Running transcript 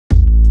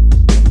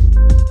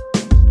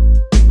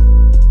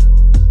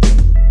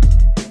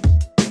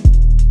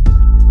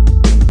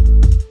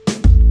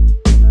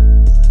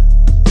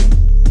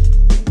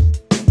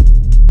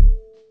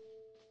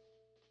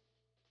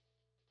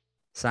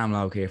Sam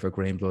Logue here for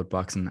Green Blood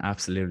Boxing.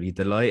 Absolutely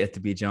delighted to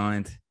be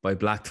joined by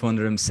Black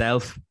Thunder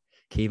himself,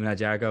 Caoimhin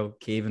Agyarko.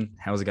 Caoimhin,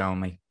 how's it going,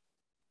 mate?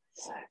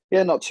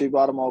 Yeah, not too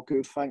bad. I'm all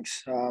good,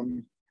 thanks.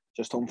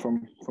 Just home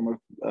from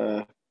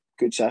a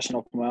good session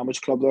up in my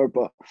amateur club there,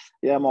 but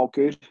yeah, I'm all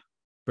good.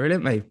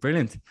 Brilliant, mate.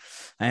 Brilliant.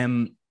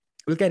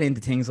 We'll get into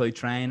things like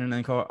training,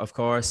 of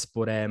course,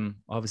 but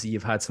obviously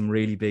you've had some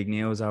really big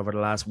news over the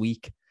last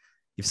week.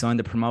 You've signed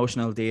a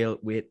promotional deal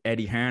with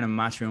Eddie Hearn and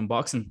Matchroom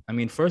Boxing. I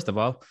mean, first of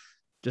all,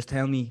 just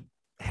tell me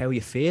how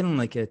you're feeling.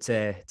 Like it's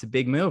a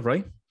big move,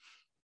 right?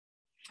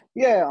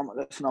 Yeah, I'm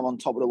on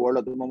top of the world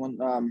at the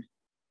moment.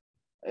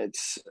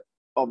 It's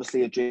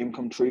obviously a dream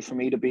come true for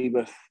me to be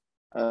with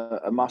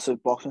a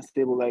massive boxing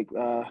stable like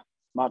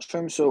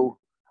Matchroom. So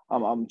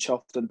I'm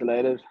chuffed and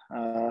delighted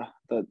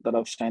that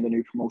I've signed a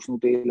new promotional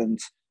deal, and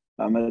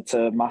it's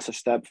a massive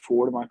step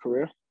forward in my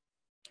career.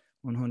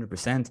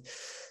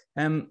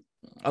 100%.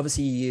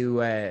 Obviously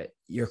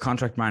your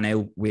contract ran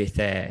out with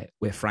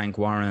Frank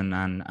Warren,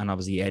 and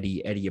obviously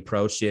Eddie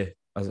approached you,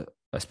 as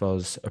I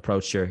suppose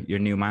approached your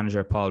new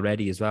manager Paul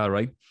Reddy as well,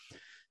 right?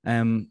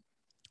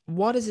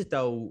 What is it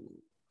though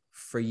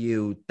for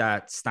you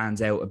that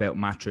stands out about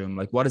Matchroom?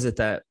 Like, what is it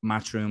that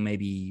Matchroom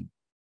maybe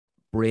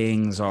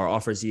brings or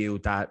offers you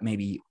that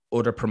maybe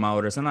other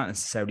promoters, and not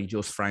necessarily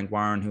just Frank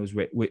Warren, who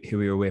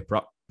we were with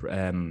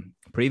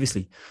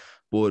previously,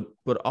 but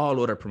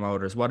all other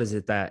promoters? What is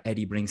it that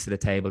Eddie brings to the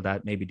table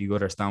that maybe the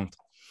others don't?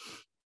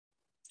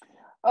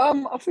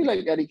 I feel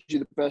like Eddie gives you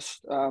the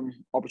best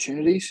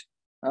opportunities.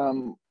 I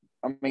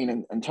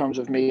mean, in terms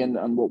of me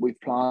and what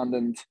we've planned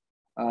and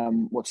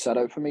what's set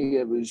out for me,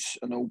 it was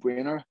a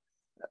no-brainer.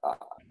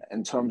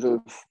 In terms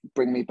of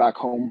bringing me back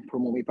home,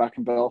 promote me back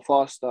in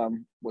Belfast,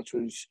 which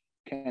was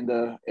kind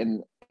of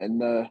in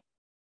the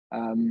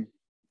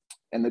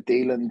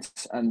deal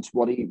and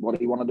what he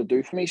wanted to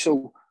do for me.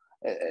 So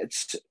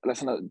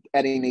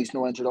Eddie needs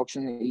no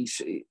introduction.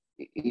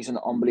 He's an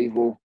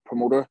unbelievable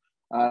promoter,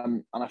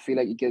 and I feel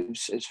like he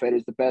gives his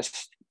fighters the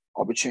best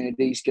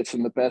opportunities, gets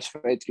them the best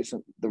fights, gets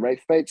them the right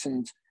fights,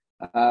 and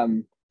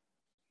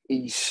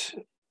he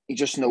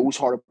just knows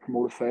how to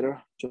promote a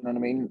fighter. Do you know what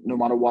I mean? No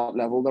matter what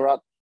level they're at,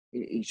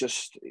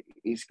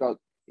 he's got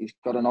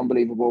an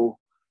unbelievable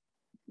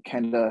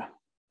kind of,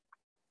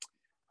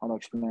 how do I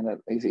explain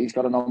it? He's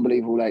got an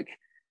unbelievable, like,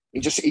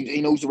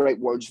 he knows the right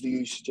words to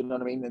use. Do you know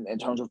what I mean? In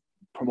terms of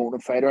promoting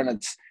a fighter,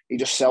 and he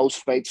just sells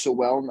fights so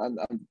well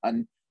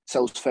and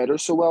sells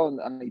fighters so well,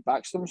 and he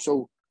backs them.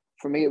 So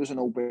for me, it was a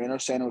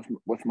no-brainer signing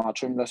with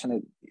Matchroom.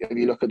 Listen, if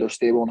you look at their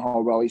stable and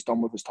how well he's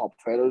done with his top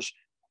fighters,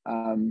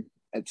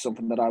 it's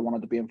something that I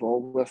wanted to be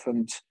involved with,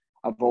 and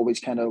I've always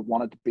kind of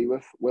wanted to be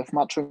with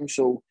Matchroom.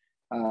 So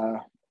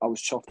I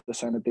was chuffed to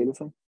sign a deal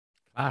with him.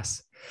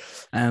 Class.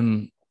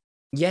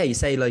 Yeah, you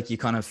say like you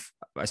kind of,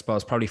 I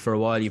suppose probably for a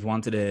while you've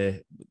wanted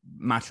a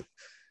match.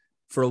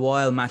 For a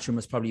while, Matchroom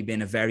has probably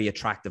been a very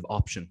attractive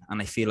option,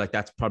 and I feel like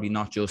that's probably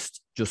not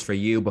just for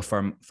you, but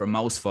for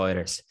most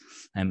fighters,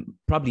 and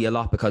probably a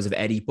lot because of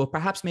Eddie, but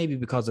perhaps maybe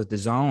because of the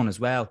zone as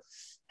well.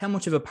 How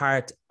much of a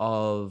part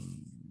of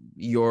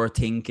your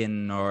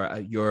thinking or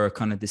your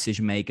kind of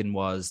decision making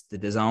was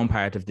the zone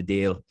part of the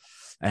deal?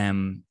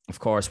 Of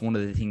course, one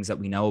of the things that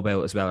we know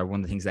about as well, or one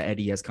of the things that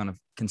Eddie has kind of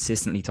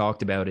consistently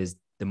talked about, is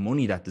the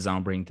money that the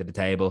zone bring to the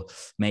table.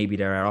 Maybe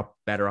there are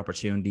better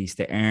opportunities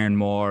to earn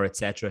more,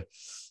 etc.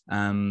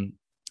 And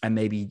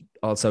maybe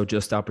also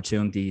just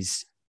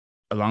opportunities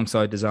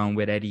alongside the zone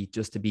with Eddie,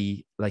 just to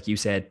be, like you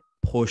said,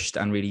 pushed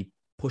and really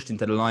pushed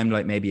into the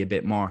limelight maybe a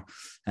bit more.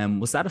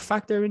 Was that a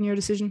factor in your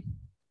decision?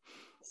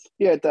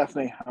 Yeah,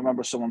 definitely. I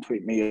remember someone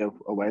tweeted me a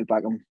while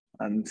back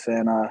and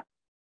saying,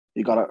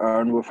 you got to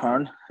earn with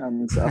Hearn,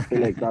 and I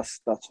feel like that's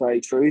very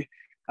true.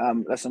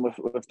 Listen,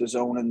 with the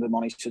zone and the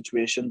money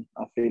situation,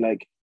 I feel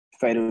like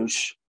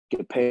fighters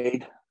get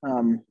paid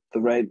the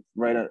right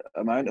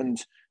amount,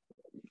 and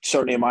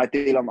certainly in my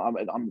deal, I'm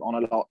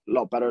on a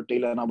lot better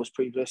deal than I was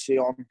previously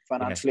on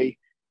financially.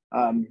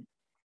 Yeah.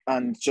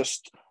 And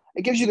just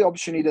it gives you the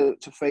opportunity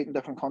to fight in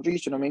different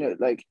countries. Do you know what I mean?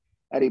 Like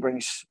Eddie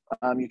brings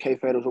UK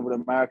fighters over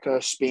to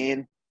America,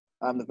 Spain.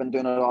 They've been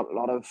doing a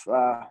lot of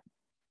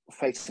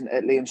fights in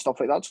Italy and stuff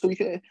like that. So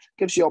it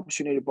gives you the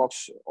opportunity to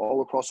box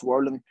all across the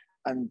world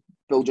and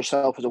build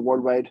yourself as a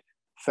worldwide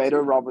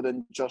fighter rather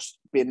than just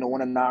being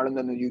known in Ireland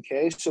and the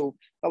UK. So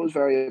that was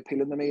very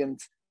appealing to me,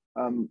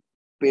 and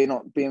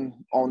being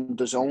on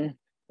the zone,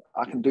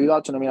 I can do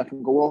that. So I mean, I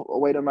can go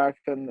away to America,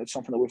 and it's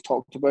something that we've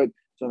talked about.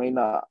 So I mean,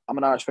 I'm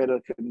an Irish fighter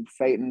that can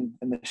fight in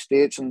the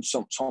States and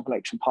something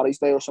like St. Paddy's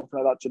Day or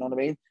something like that. Do you know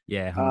what I mean?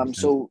 Yeah. 100%.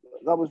 So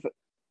that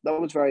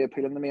was very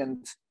appealing to me,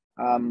 and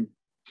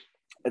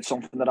it's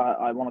something that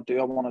I want to do.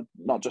 I want to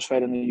not just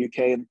fight in the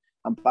UK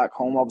and back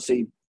home.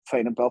 Obviously,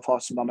 fighting in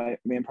Belfast is my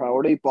main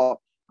priority, but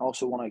I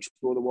also want to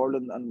explore the world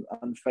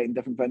and fight in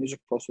different venues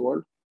across the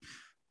world.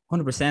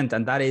 100%,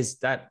 and that is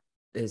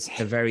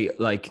a very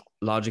like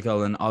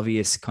logical and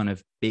obvious kind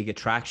of big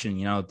attraction.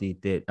 You know,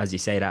 the as you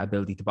say, that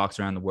ability to box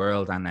around the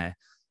world, and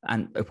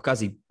and because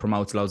he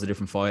promotes loads of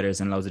different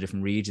fighters and loads of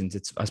different regions,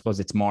 I suppose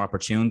it's more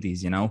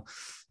opportunities,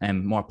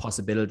 and more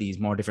possibilities,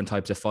 more different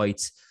types of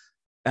fights.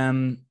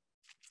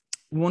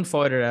 One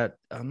fighter that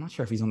I'm not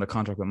sure if he's under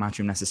contract with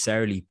Matchroom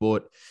necessarily,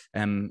 but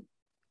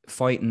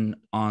fighting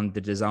on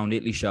the DAZN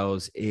Italy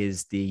shows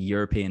is the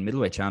European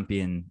middleweight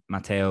champion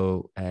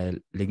Matteo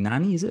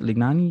Lignani. Is it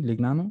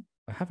Lignano?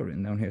 I have it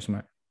written down here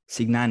somewhere.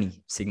 Signani.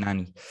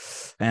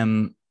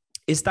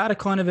 Is that a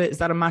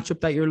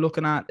matchup that you're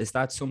looking at? Is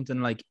that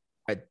something like,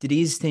 do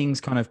these things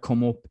kind of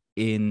come up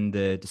in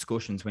the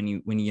discussions when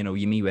you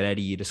meet with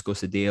Eddie, you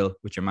discuss a deal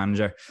with your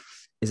manager?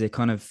 Is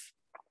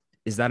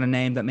that a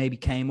name that maybe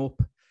came up?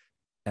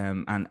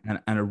 And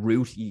a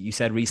route? You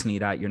said recently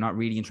that you're not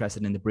really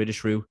interested in the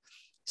British route.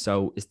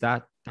 So is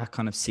that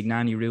kind of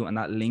Signani route and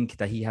that link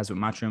that he has with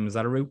Matchroom, is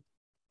that a route?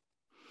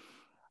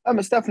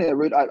 It's definitely a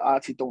route. I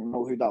actually don't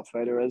know who that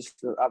fighter is.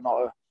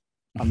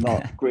 I'm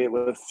not great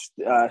with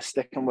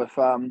sticking with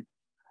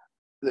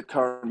the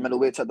current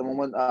middleweights at the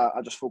moment.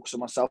 I just focus on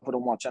myself. I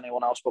don't watch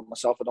anyone else but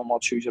myself. I don't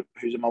watch who's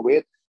in my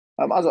weight.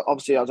 As I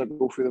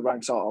go through the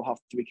ranks, I'll have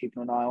to be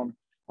keeping an eye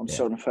on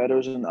certain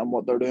fighters and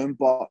what they're doing.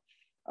 But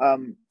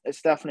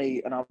it's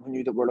definitely an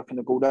avenue that we're looking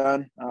to go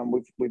down.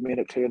 We've made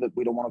it clear that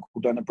we don't want to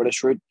go down the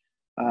British route.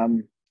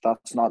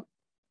 That's not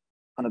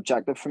an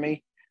objective for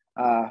me.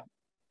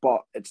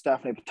 But it's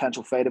definitely a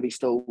potential fight if he's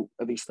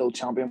still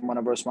champion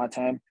whenever it's my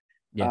time.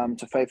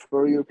 To fight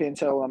for a European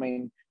title. I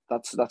mean,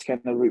 that's kind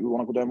of the route we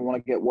want to go down. We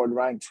want to get world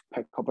ranked,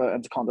 pick up an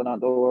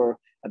intercontinental or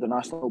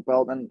international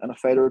belt in a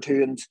fight or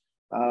two,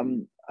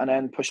 and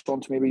then push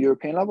on to maybe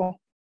European level.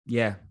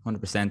 Yeah,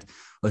 100%.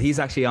 Well, he's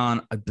actually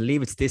on, I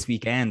believe it's this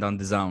weekend on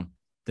DAZN,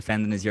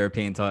 defending his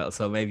European title.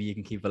 So maybe you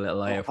can keep a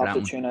little eye out for that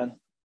one. Tune in.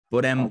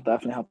 But I'll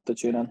definitely have to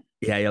tune in.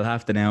 Yeah, you'll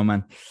have to now,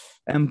 man.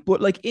 But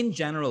like in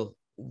general,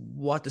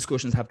 what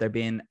discussions have there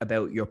been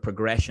about your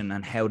progression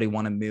and how they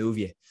want to move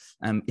you?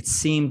 It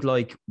seemed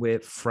like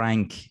with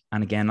Frank,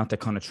 and again, not to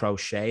kind of throw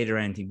shade or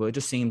anything, but it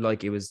just seemed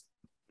like it was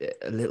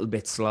a little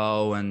bit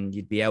slow and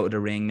you'd be out of the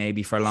ring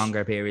maybe for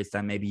longer periods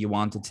than maybe you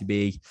wanted to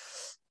be.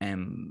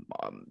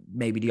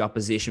 Maybe the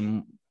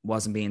opposition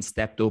wasn't being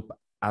stepped up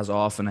as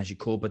often as you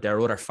could, but there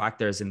are other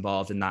factors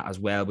involved in that as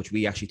well, which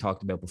we actually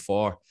talked about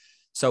before.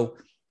 So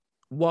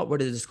what were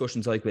the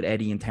discussions like with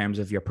Eddie in terms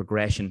of your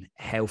progression,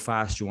 how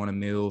fast you want to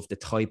move, the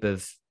type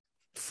of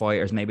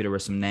fighters? Maybe there were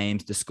some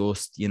names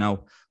discussed,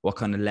 what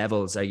kind of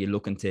levels are you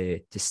looking to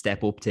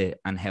step up to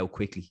and how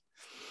quickly?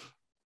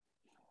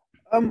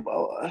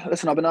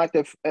 Listen, I've been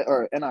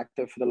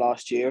inactive for the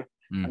last year.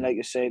 And like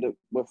you say, that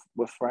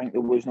with Frank,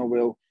 there was no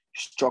real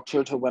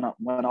structure to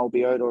when I'll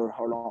be out or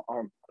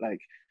like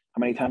how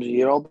many times a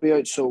year I'll be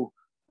out. So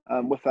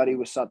with Eddie,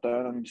 we sat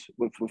down and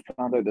we've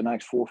planned out the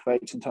next 4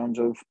 fights in terms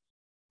of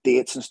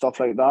dates and stuff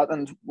like that,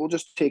 and we'll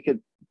just take it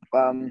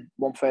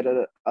one fight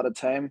at a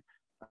time.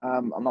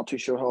 I'm not too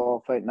sure how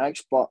I'll fight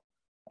next, but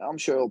I'm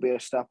sure it'll be a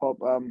step up.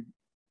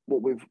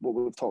 What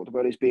we've talked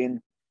about is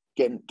getting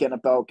a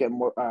belt, getting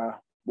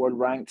world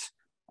ranked,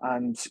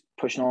 and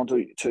pushing on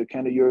to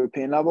kind of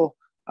European level.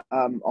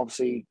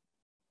 Obviously,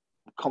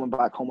 coming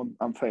back home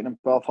and fighting in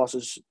Belfast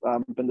has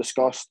been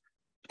discussed.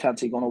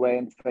 Potentially going away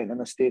and fighting in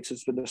the States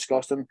has been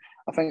discussed, and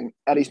I think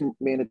Eddie's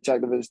main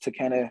objective is to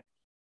kind of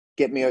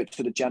get me out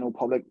to the general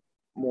public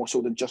more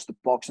so than just the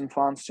boxing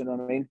fans. You know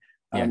what I mean?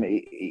 Yeah.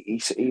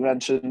 He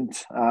mentioned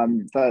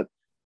that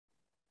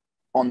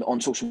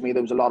on social media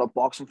there was a lot of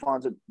boxing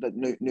fans that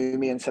knew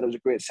me and said it was a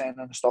great signing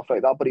and stuff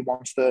like that. But he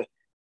wants to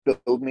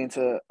build me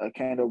into a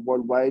kind of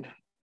worldwide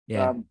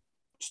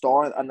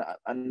star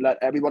and let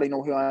everybody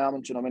know who I am.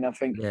 And you know what I mean? I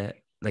think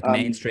like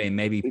mainstream,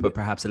 maybe, but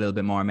perhaps a little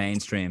bit more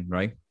mainstream,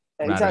 right?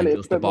 Exactly,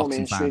 it's a bit more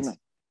mainstream. Fans.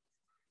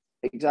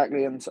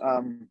 Exactly,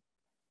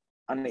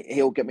 and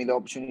he'll give me the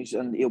opportunities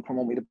and he'll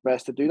promote me the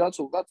best to do that.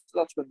 So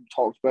that's been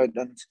talked about,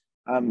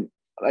 and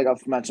like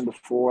I've mentioned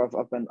before,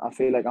 I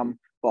feel like I'm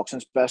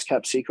boxing's best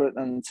kept secret,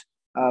 and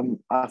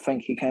I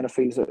think he kind of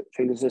feels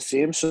the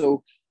same.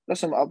 So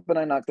listen, I've been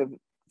inactive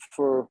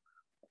for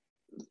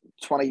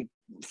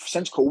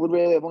since COVID.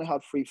 Really, I've only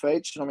had 3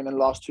 fights. You know what I mean? In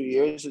the last 2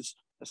 years,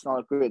 it's not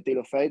a great deal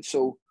of fights.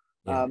 So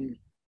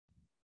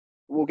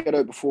we'll get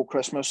out before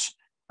Christmas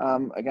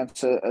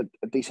against a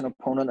decent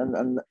opponent,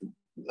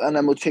 and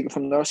then we'll take it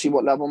from there. See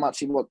what level I'm at,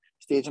 see what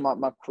stage I'm at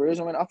my career.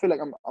 I mean, I feel like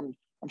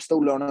I'm still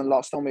learning a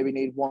lot. Still, maybe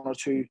need 1 or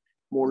 2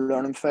 more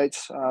learning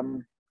fights.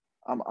 I'm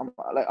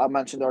like I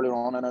mentioned earlier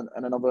on in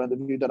another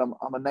interview that I'm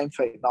a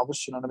 9-fight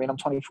novice. You know what I mean? I'm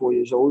 24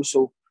 years old,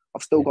 so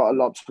I've still got a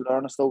lot to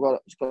learn. I still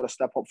got to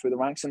step up through the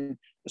ranks, and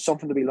there's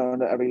something to be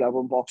learned at every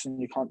level in boxing.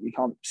 You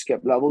can't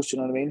skip levels. You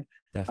know what I mean?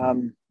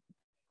 Definitely.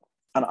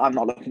 And I'm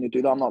not looking to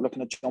do that. I'm not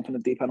looking to jump in the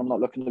deep end. I'm not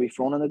looking to be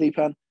thrown in the deep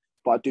end,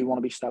 but I do want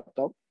to be stepped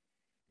up.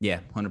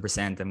 Yeah,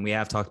 100%. And we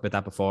have talked about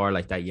that before,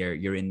 like that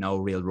you're in no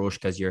real rush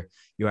because you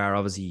are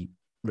obviously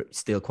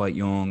still quite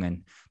young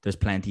and there's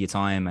plenty of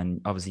time,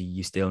 and obviously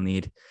you still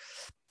need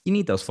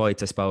those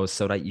fights, I suppose,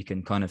 so that you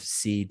can kind of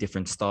see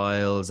different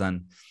styles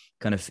and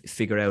kind of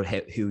figure out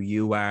who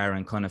you are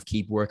and kind of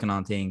keep working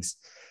on things.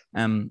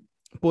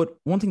 But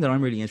one thing that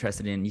I'm really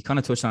interested in, you kind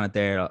of touched on it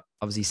there,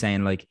 obviously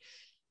saying like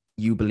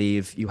you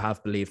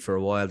have believed for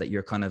a while that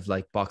you're kind of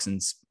like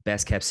boxing's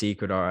best kept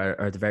secret, or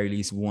at the very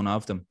least one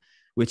of them,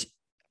 which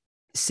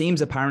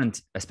seems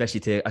apparent, especially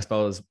to, I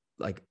suppose,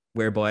 like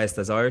we're biased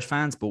as Irish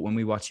fans, but when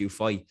we watch you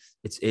fight,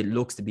 it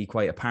looks to be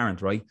quite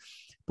apparent, right?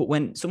 But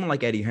when someone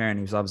like Eddie Hearn,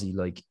 who's obviously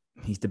like,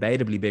 he's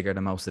debatably bigger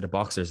than most of the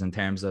boxers in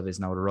terms of his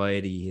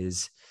notoriety,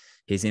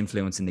 his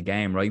influence in the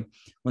game, right?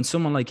 When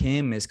someone like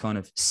him is kind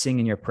of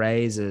singing your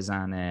praises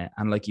and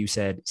like you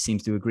said,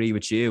 seems to agree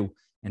with you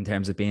in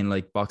terms of being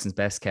like boxing's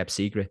best kept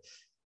secret,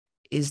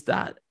 is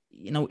that,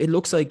 it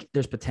looks like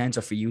there's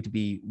potential for you to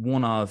be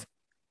one of,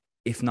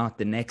 if not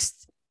the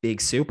next big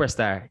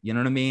superstar. You know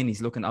what I mean?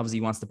 He's looking, obviously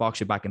he wants to box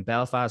you back in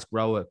Belfast,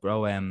 grow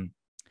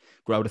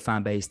the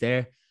fan base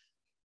there.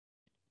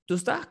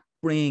 Does that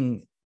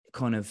bring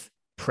kind of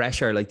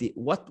pressure? Like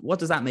what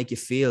does that make you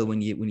feel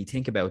when you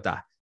think about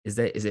that? Is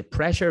it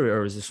pressure,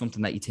 or is it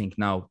something that you think,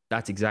 no,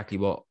 that's exactly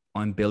what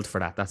I'm built for,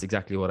 that's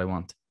exactly what I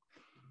want?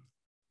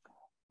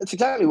 It's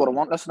exactly what I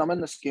want. Listen, I'm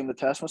in this game to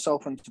test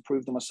myself and to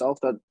prove to myself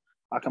that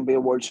I can be a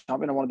world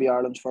champion. I want to be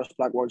Ireland's first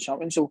black world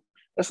champion. So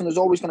listen, there's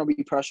always going to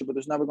be pressure, but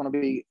there's never going to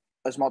be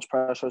as much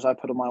pressure as I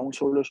put on my own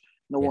shoulders.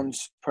 No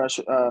one's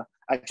pressure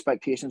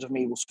expectations of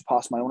me will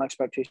surpass my own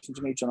expectations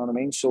of me. Do you know what I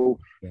mean? So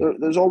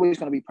there's always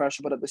going to be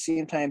pressure, but at the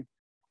same time,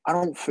 I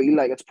don't feel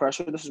like it's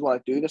pressure. This is what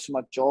I do. This is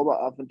my job.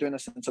 I've been doing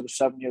this since I was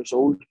 7 years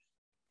old.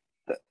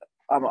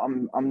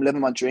 I'm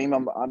living my dream.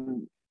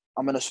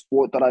 I'm in a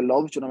sport that I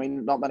love. Do you know what I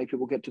mean? Not many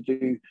people get to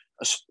do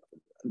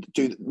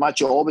my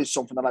job is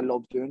something that I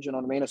love doing. Do you know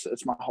what I mean?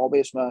 It's my hobby.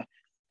 It's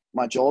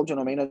my job. Do you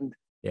know what I mean?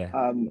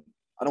 And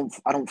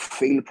I don't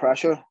feel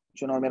pressure. Do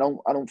you know what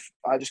I mean?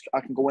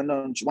 I can go in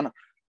there and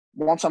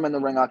once I'm in the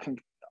ring,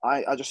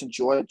 I just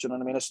enjoy it. Do you know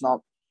what I mean? It's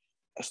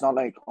not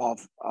like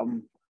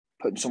I'm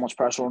putting so much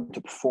pressure on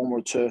to perform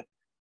or to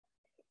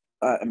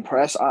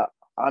impress.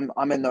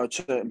 I'm in there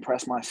to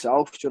impress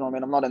myself. Do you know what I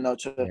mean? I'm not in there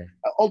to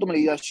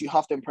ultimately, yes, you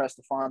have to impress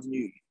the fans, and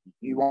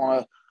you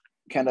want to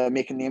kind of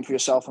make a name for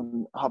yourself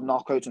and have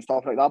knockouts and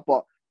stuff like that.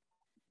 But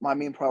my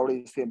main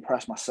priority is to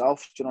impress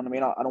myself. Do you know what I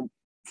mean? I don't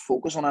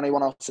focus on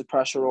anyone else's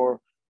pressure or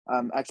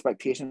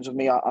expectations of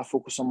me. I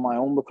focus on my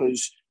own,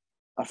 because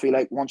I feel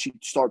like once you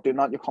start doing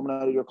that, you're coming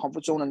out of your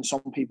comfort zone, and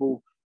some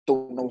people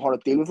don't know how to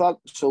deal with that.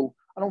 So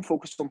I don't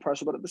focus on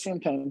pressure, but at the same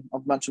time,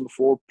 I've mentioned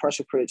before,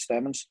 pressure creates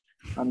diamonds,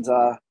 and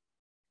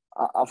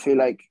I feel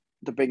like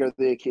the bigger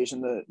the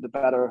occasion, the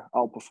better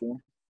I'll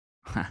perform.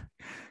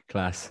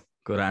 Class.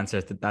 Good answer.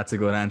 That's a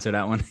good answer,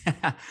 that one.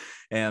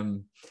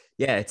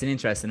 Yeah, it's an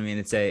interesting, I mean,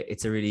 it's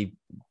a really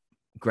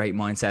great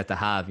mindset to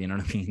have, you know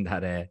what I mean?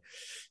 That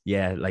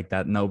like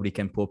that nobody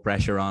can put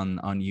pressure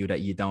on you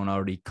that you don't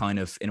already kind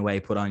of in a way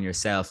put on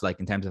yourself, like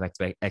in terms of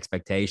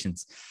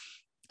expectations.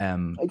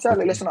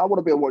 Exactly. Listen, I want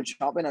to be a world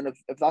champion, and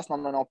if that's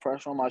not enough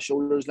pressure on my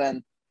shoulders,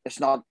 then it's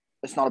not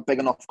a big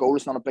enough goal.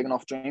 It's not a big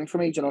enough dream for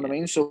me. Do you know what I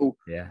mean? So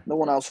no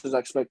one else's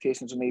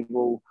expectations of me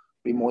will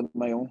be more than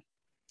my own.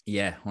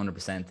 Yeah,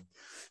 100%.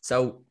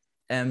 So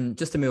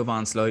just to move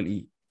on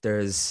slightly,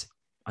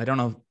 I don't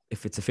know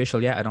if it's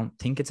official yet. I don't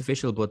think it's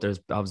official, but there's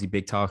obviously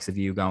big talks of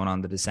you going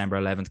on the December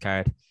 11th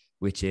card,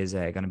 which is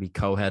going to be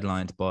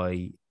co-headlined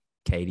by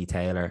Katie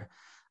Taylor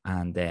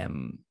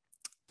and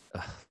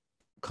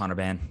Conor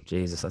Benn.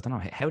 Jesus, I don't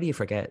know. How do you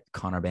forget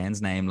Conor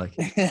Benn's name? Like,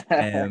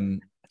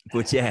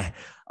 but yeah,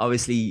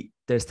 obviously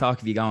there's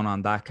talk of you going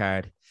on that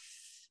card.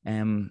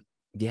 I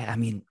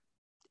mean,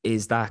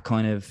 is that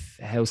kind of,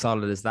 how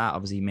solid is that?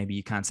 Obviously, maybe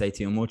you can't say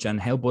too much. And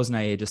how buzzing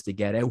are you just to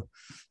get out?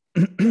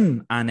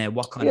 And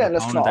what kind of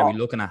opponent are we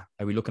looking at?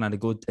 Are we looking at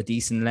a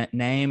decent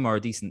name or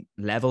a decent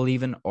level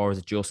even? Or is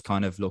it just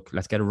kind of, look,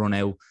 let's get a run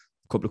out,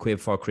 a couple of quid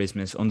before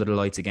Christmas, under the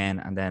lights again,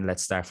 and then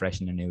let's start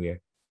fresh in the new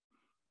year?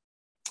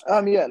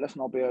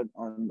 Listen, I'll be out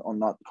on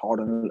that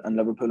card in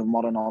Liverpool, and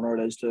what an honour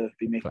it is to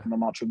be making my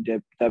Matchroom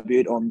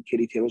debut on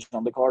Katie Taylor's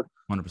undercard.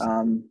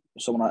 100%.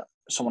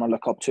 Someone I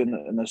look up to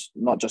in this,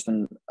 not just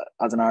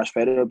as an Irish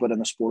fighter, but in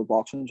the sport of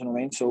boxing. Do you know what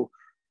I mean? So,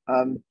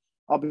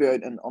 I'll be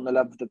out on the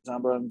 11th of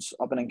December, and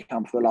I've been in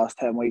camp for the last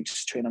 10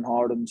 weeks, training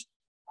hard and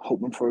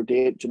hoping for a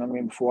date. Do you know what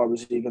I mean? Before I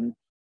was even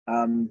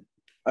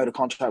out of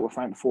contract with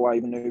Frank, before I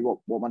even knew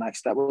what my next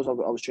step was, I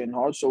was training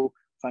hard. So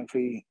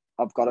thankfully,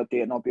 I've got a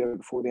date, and I'll be out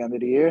before the end of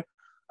the year.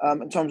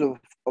 In terms of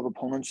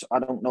opponents, I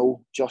don't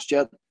know just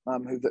yet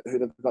who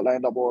they've got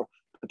lined up or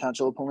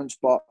potential opponents,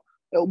 but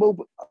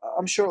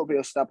I'm sure it'll be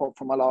a step up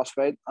from my last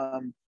fight.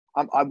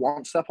 I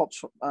want step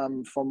ups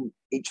from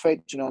each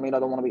fight. Do you know what I mean? I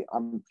don't want to be.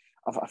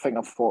 I think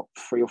I've fought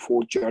 3 or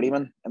 4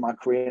 journeymen in my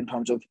career in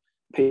terms of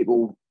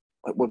people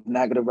with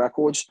negative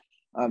records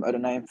out of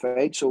 9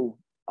 fights. So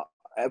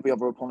every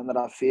other opponent that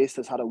I've faced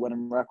has had a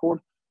winning record,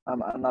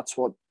 and that's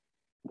what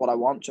I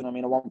want. Do you know what I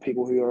mean? I want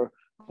people who are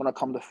going to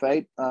come to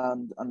fight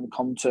and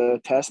come to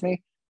test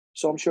me.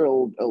 So I'm sure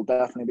it'll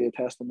definitely be a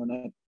test on the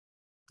night.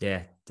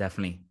 Yeah,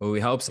 definitely. Well,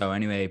 we hope so.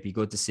 Anyway, it'd be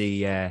good to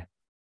see. I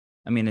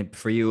mean,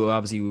 for you,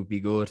 obviously, it would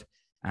be good.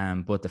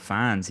 But the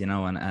fans,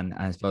 and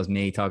I suppose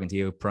me talking to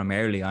you,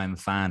 primarily, I'm a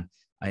fan.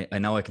 I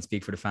know I can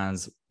speak for the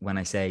fans when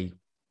I say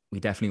we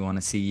definitely want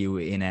to see you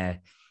in a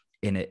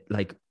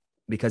like,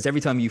 because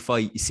every time you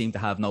fight, you seem to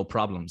have no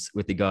problems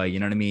with the guy. You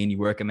know what I mean? You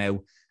work him out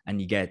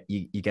and you get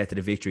to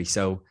the victory.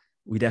 So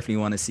we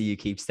definitely want to see you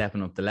keep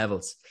stepping up the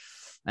levels.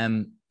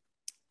 I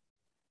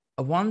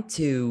want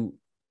to,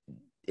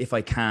 if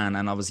I can,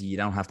 and obviously you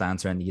don't have to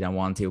answer anything you don't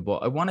want to,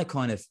 but I want to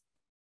kind of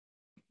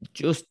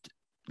just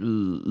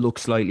look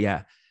slightly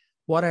at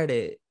what are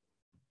the,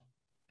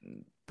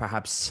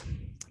 perhaps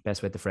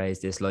best way to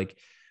phrase this, like,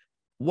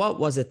 what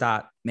was it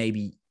that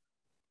maybe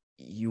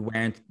you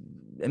weren't,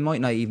 it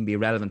might not even be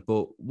relevant,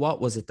 but what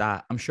was it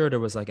that, I'm sure there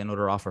was like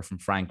another offer from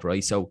Frank,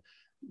 right? So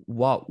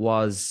what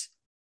was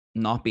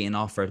not being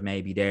offered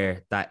maybe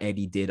there that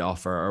Eddie did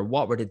offer, or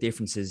what were the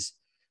differences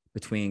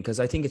between, because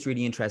I think it's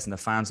really interesting that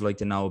fans like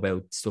to know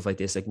about stuff like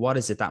this, like what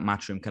is it that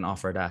Matchroom can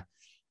offer that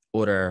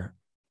other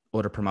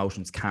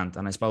promotions can't?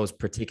 And I suppose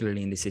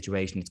particularly in this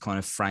situation, it's kind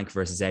of Frank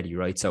versus Eddie,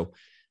 right? So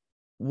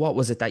what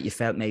was it that you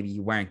felt maybe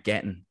you weren't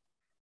getting,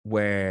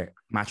 where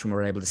Matchroom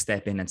were able to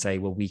step in and say,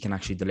 well, we can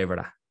actually deliver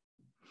that?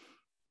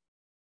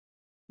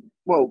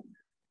 Well,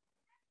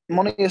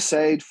 money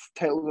aside,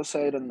 titles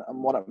aside, and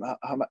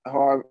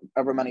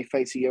however many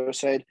fights a year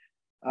aside,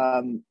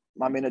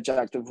 my main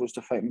objective was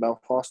to fight in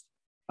Belfast.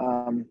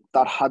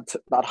 That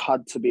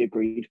had to be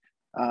agreed,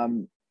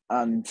 and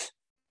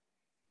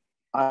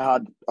I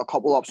had a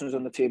couple options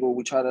on the table.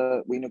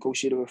 We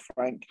negotiated with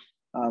Frank.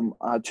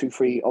 I had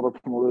 2-3 other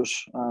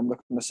promoters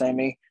looking to sign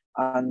me,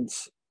 and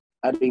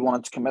Eddie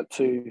wanted to commit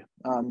to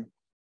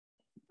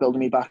building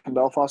me back in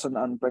Belfast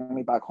and bringing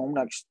me back home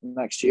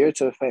next year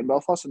to fight in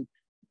Belfast. And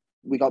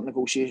we got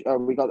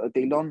a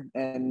deal done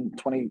in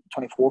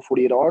 24,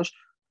 48 hours.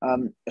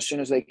 As soon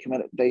as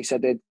they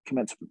said they'd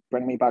commit to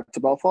bring me back to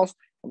Belfast.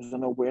 It was a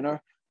no-brainer.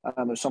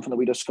 It was something that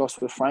we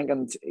discussed with Frank,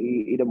 and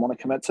he didn't want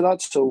to commit to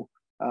that. So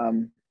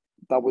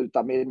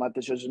that made my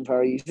decision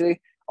very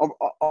easy.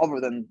 Other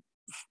than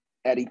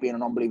Eddie being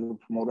an unbelievable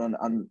promoter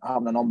and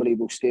having an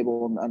unbelievable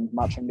stable and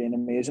Matchroom being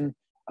amazing,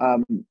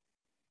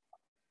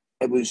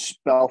 it was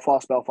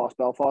Belfast,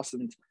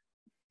 and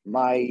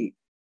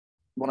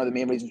one of the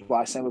main reasons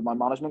why I signed with my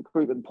management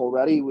group and Paul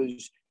Reddy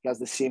was he has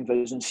the same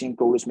vision, same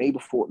goal as me.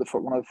 One of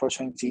the first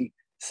things he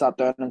sat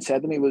down and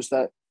said to me was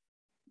that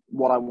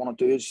what I want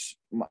to do is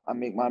I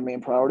make my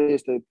main priority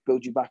is to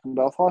build you back in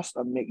Belfast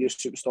and make you a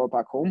superstar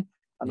back home,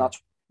 and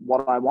that's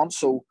what I want.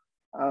 So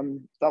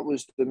that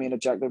was the main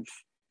objective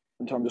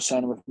in terms of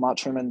signing with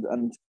Matchroom,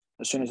 and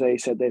as soon as they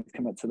said they'd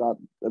commit to that,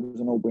 it was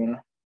a no-brainer.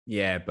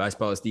 Yeah, but I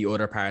suppose the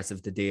other parts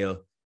of the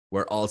deal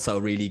were also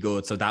really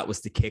good. So that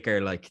was the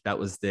kicker. Like that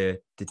was the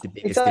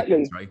biggest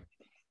difference, right?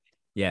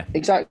 Yeah,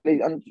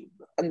 exactly. And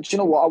you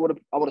know what?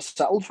 I would have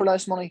settled for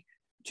less money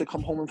to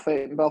come home and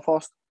fight in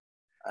Belfast,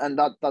 and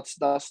that's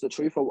the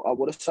truth. I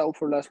would have settled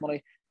for less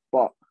money,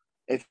 but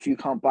if you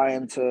can't buy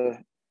into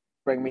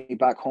bring me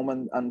back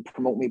home and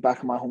promote me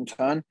back in my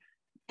hometown,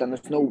 then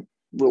there's no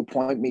real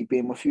point me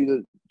being with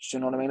you. You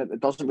know what I mean? It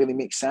doesn't really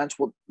make sense.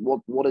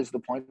 What is the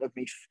point of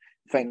me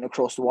fighting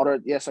across the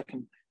water? Yes, I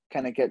can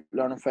kind of get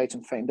learning fights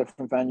and fighting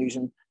different venues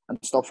and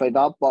stuff like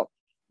that, but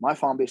my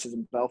fan base is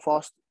in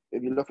Belfast.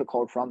 If you look at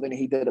Carl Frampton,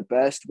 he did it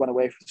best, went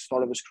away for the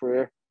start of his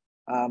career,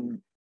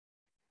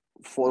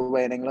 fought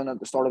away in England at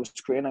the start of his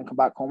career, and then come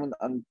back home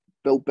and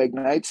built big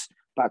nights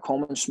back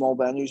home in small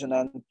venues, and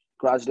then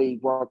gradually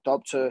worked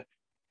up to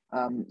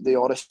the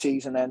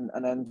Odysseys and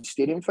then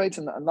stadium fights,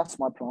 and that's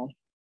my plan.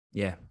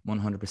 Yeah,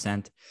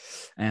 100%.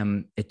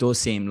 It does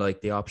seem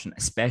like the option,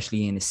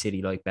 especially in a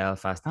city like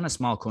Belfast and a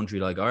small country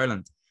like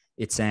Ireland,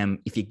 it's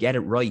if you get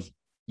it right,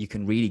 you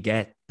can really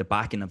get the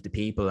backing of the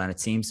people, and it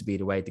seems to be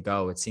the way to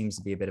go. It seems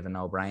to be a bit of a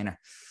no-brainer.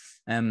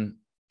 And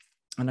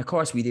of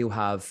course, we do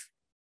have,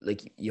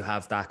 like, you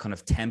have that kind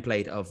of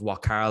template of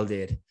what Carl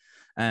did.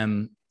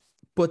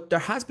 But there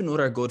has been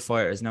other good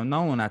fighters. Now,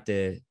 no one at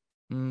the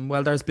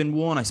there's been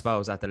one, I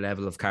suppose, at the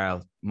level of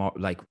Carl, more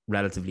like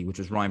relatively, which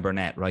was Ryan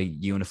Burnett, right?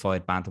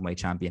 Unified bantamweight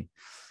champion.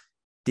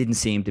 Didn't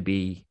seem to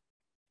be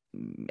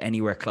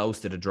anywhere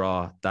close to the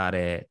draw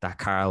that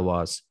Carl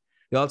was.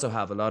 We also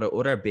have a lot of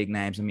other big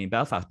names. I mean,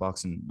 Belfast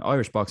boxing,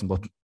 Irish boxing,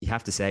 but you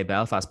have to say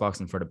Belfast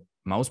boxing for the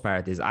most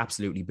part is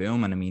absolutely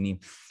booming. I mean,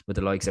 with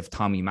the likes of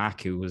Tommy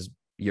Mack, who was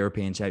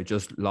European champion,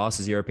 just lost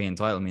his European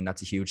title. I mean,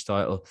 that's a huge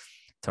title.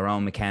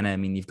 Tyrone McKenna. I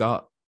mean, you've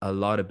got a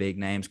lot of big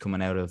names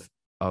coming out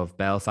of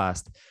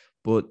Belfast,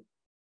 but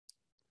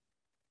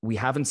we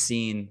haven't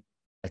seen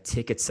a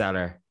ticket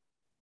seller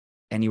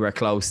anywhere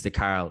close to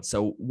Carl.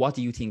 So what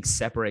do you think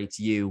separates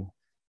you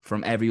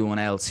from everyone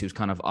else who's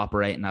kind of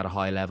operating at a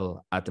high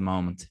level at the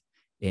moment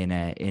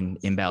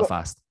in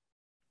Belfast?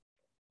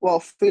 Well, I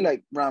feel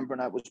like Ryan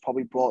Burnett was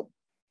probably brought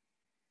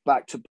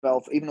back to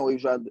Belfast, even though he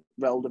was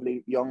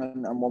relatively young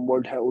and won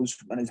world titles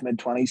in his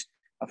mid-20s.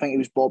 I think he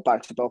was brought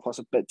back to Belfast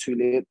a bit too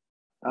late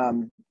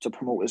to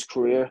promote his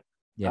career.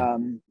 Yeah.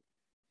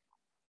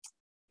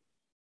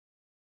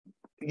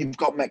 You've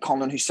got Mick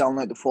Conlon, who's selling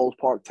out the Falls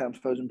Park,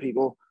 10,000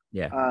 people.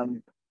 Yeah.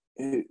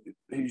 Who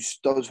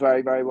does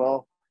very, very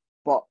well.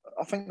 But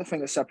I think the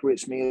thing that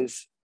separates me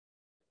is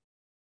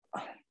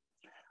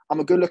I'm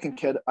a good-looking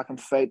kid. I can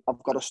fight.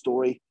 I've got a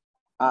story.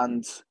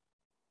 and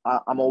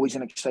I'm always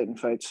in exciting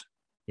fights.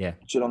 Yeah. Do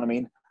you know what I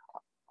mean?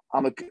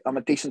 I'm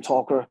a decent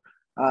talker,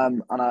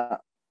 and I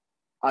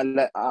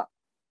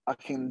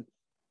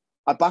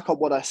back up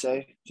what I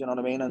say. Do you know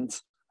what I mean? And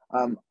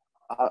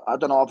I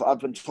don't know. I've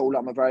been told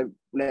I'm a very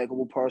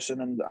likable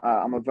person, and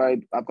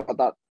I've got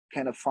that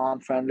kind of fan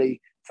friendly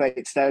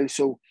fight style.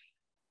 So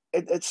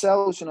it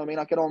sells. You know what I mean?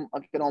 I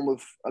get on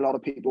with a lot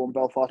of people in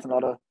Belfast, and a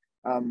lot of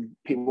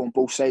people on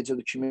both sides of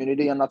the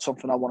community, and that's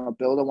something I want to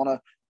build. I want to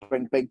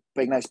bring big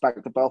nights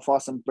back to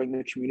Belfast and bring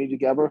the community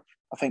together.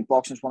 I think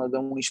boxing is one of the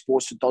only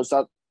sports that does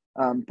that.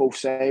 Both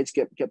sides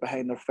get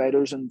behind their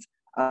fighters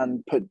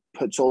and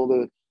puts all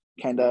the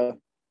kind of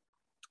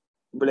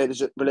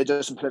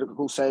religious and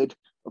political side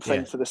of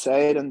things to the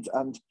side and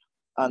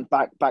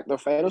back their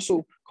fighters.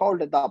 So Carl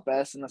did that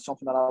best, and that's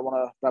something that I want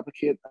to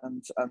replicate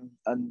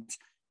and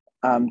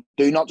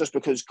do, not just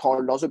because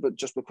Carl does it, but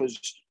just because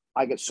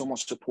I get so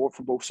much support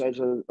from both sides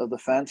of the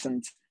fence,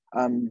 and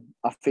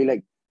I feel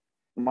like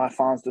my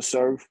fans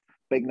deserve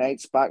big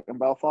nights back in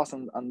Belfast,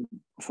 and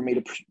for me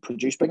to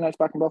produce big nights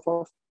back in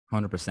Belfast.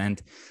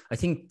 100%. I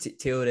think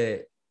Theo,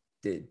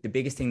 the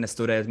biggest thing that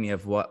stood out to me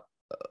of what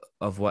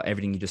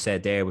everything you just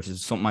said there, which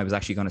is something I was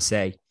actually going to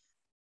say,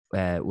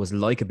 was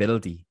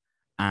likability,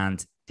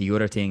 and the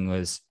other thing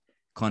was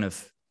kind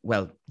of,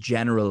 well,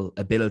 general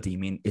ability. I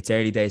mean, it's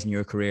early days in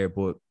your career,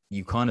 but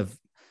you kind of,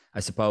 I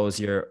suppose,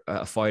 you're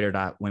a fighter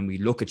that when we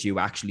look at you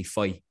actually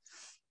fight,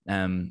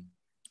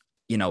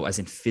 you know, as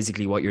in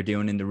physically what you're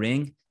doing in the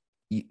ring,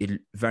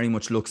 it very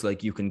much looks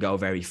like you can go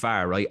very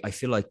far, right? I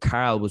feel like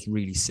Carl was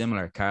really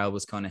similar. Carl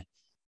was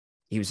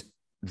he was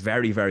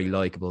very, very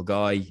likable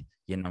guy,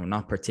 you know,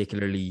 not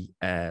particularly,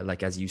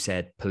 like, as you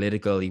said,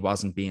 political. He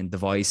wasn't being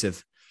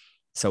divisive.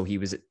 So he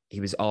was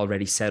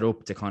already set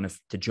up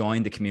to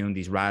join the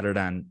communities rather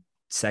than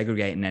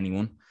segregating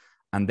anyone.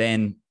 And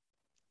then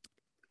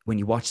when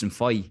you watched him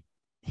fight,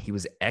 he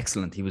was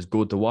excellent. He was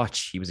good to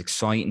watch. He was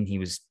exciting. He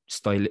was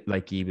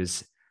he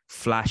was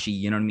flashy.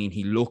 You know what I mean?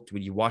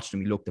 When you watched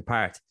him, he looked the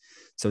part.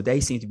 So they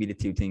seem to be the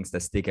two things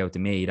that stick out to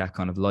me: that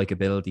kind of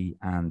likability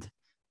and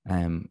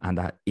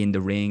that in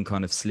the ring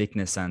kind of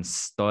slickness and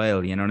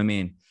style. You know what I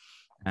mean?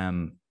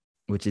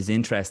 Which is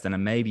interesting.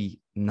 And maybe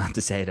not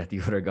to say that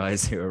the other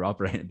guys who are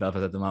operating in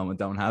Belfast at the moment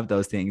don't have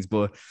those things,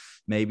 but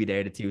maybe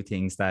they're the two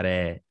things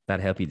that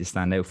help you to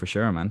stand out for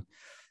sure, man.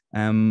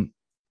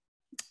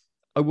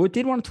 I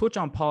did want to touch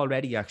on Paul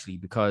Reddy, actually,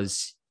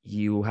 because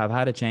you have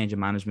had a change of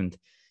management.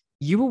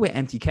 You were with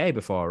MTK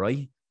before,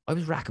 right? I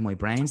was racking my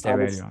brains there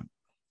earlier on.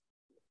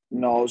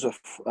 No, I was with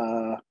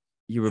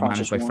you were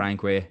Francis managed by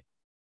Frank Way.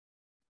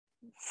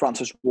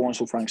 Francis Warren,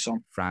 so Frank's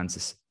son.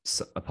 Francis.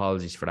 So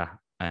apologies for that.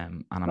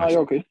 And you're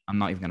okay. I'm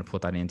not even going to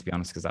put that in, to be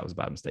honest, because that was a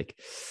bad mistake.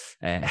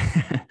 You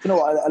know,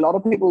 a lot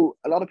of people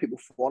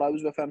thought I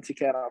was with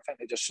MTK, and I think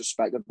they just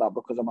suspected that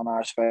because I'm an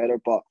Irish fighter.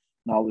 But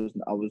no,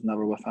 I was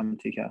never with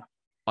MTK.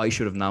 I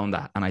should have known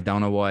that, and I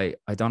don't know why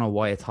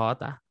I thought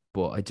that,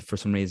 but for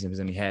some reason it was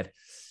in my head.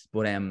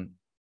 But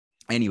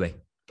anyway,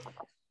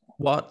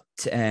 what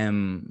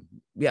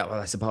well,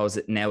 I suppose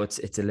now it's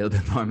a little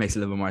bit more, makes a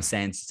little bit more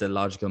sense. It's a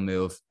logical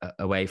move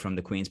away from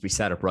the Queensbury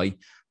setup, right?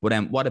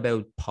 But what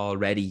about Paul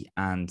Reddy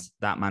and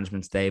that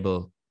management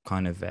stable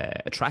kind of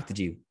attracted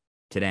you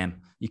to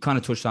them? You kind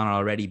of touched on it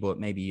already, but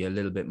maybe a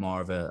little bit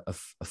more of a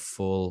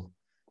full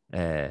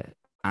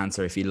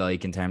answer, if you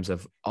like, in terms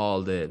of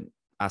all the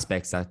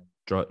aspects that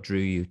drew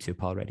you to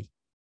Paul Reddy.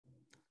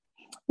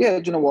 Yeah,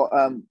 do you know what?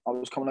 I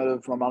was coming out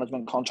of my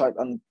management contract,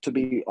 and to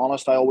be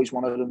honest, I always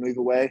wanted to move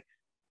away.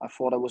 I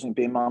thought I wasn't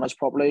being managed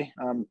properly,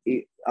 and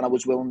I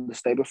was willing to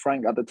stay with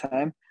Frank at the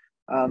time.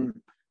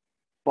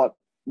 But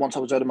once I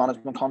was out of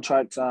management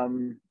contract,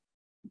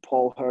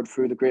 Paul heard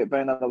through the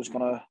grapevine that I was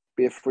going to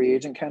be a free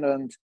agent, kind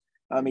of,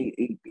 and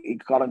he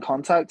got in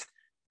contact.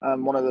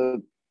 One of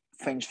the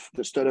things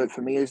that stood out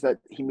for me is that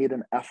he made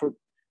an effort.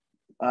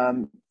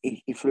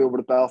 He flew over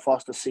to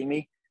Belfast to see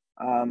me.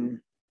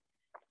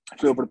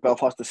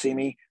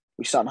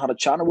 We sat and had a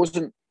chat. And it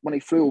wasn't, when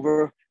he flew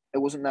over, it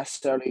wasn't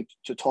necessarily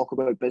to talk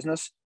about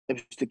business. It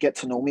was to get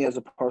to know me as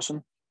a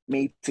person,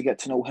 me to get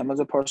to know him as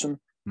a person.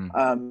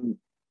 And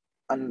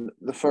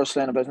the first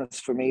line of business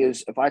for me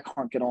is, if I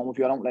can't get on with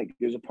you, I don't like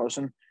you as a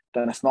person,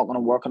 then it's not going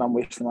to work, and I'm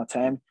wasting my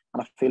time.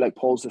 And I feel like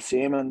Paul's the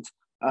same, and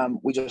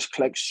we just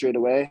clicked straight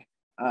away.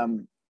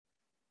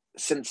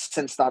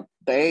 Since that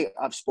day,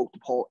 I've spoke to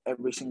Paul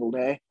every single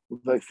day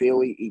without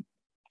fail. He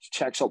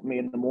checks up with me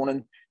in the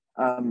morning.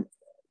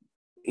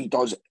 He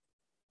does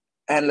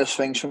endless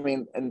things for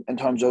me in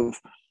terms of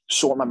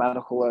sorting my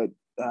medical out,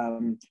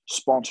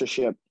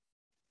 sponsorship,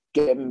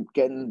 getting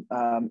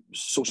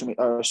social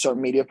media or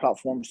certain media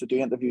platforms to do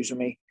interviews with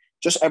me.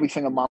 Just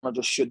everything a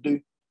manager should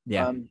do.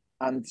 Yeah.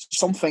 And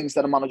some things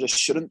that a manager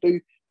shouldn't do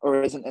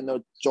or isn't in their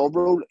job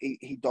role,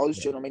 he does.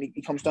 Yeah. You know what I mean?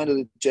 He comes down to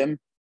the gym.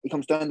 He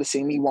comes down to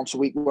see me once a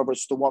week, whether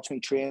it's to watch me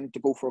train, to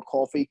go for a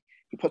coffee.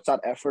 He puts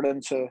that effort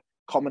into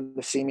coming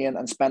to see me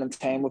and spending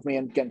time with me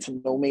and getting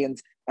to know me, and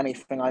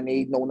anything I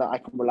need, knowing that I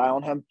can rely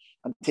on him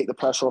and take the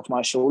pressure off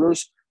my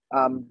shoulders.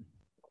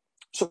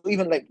 so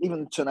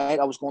even tonight,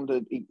 I was going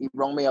to. He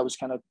rung me. I was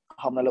kind of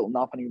having a little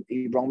nap, and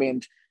he rung me,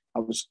 and I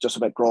was just a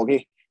bit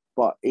groggy.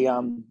 But he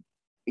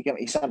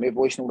sent me a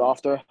voice note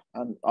after,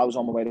 and I was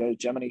on my way to the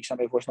gym, and he sent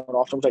me a voice note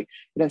after. I was like,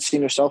 "You didn't see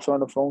yourself on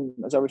the phone.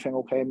 Is everything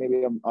okay?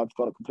 Maybe I've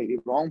got it completely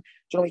wrong." Do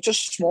you know what I mean?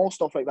 Just small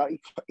stuff like that.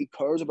 He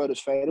cares about his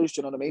fighters.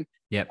 Do you know what I mean?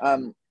 Yeah.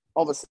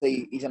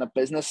 Obviously, he's in a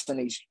business, and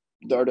he's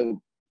there to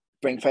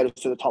bring fighters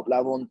to the top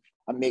level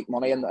and make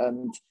money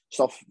and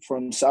stuff for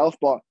himself.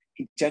 But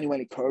he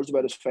genuinely cares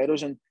about his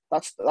fighters, and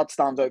that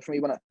stands out for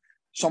me.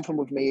 Something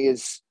with me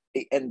is,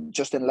 and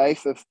just in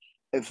life,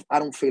 if I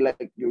don't feel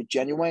like you're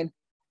genuine,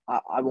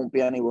 I won't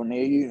be anywhere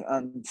near you.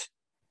 And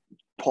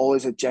Paul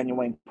is a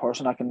genuine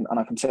person. I can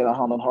say that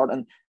hand on heart.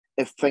 And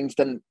if things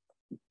didn't,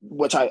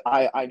 which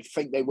I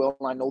think they will,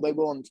 and I know they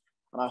will, and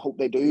I hope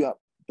they do,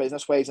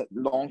 business ways,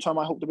 long term,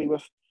 I hope to be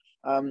with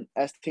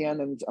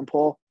STN and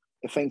Paul.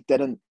 If things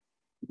didn't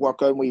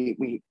work out,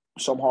 we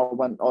somehow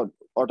went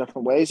our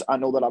different ways, I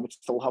know that I would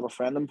still have a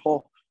friend in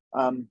Paul.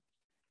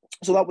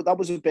 So that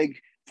was a big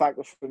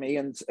factor for me,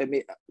 and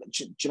do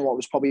you know what,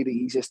 was probably the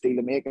easiest deal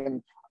to make,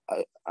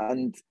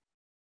 and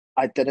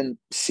I didn't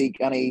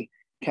seek any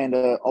kind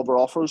of other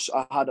offers.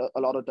 I had a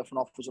lot of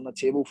different offers on the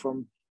table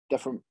from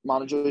different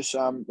managers,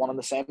 one and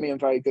the same, and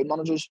very good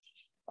managers,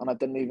 and I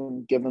didn't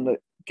even give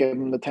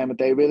them the time of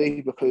day,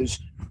 really, because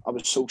I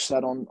was so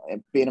set on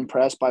being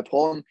impressed by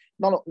Paul. And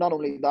not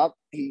only that,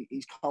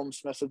 he's Callum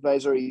Smith's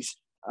advisor, he's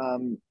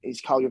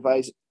Cal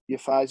Yafai's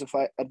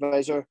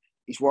advisor.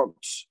 He's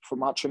worked for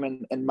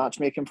Matchroom in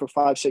matchmaking for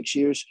 5-6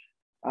 years.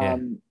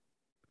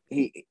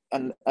 He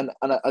and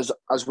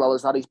as well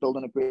as that, he's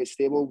building a great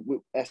stable.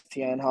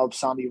 STN have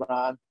Sandy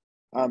Ryan,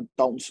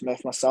 Dalton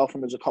Smith, myself,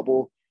 and there's a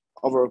couple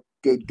other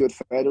good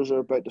fighters are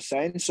about to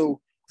sign.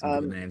 So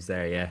some good names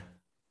there, yeah.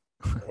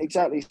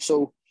 Exactly.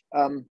 So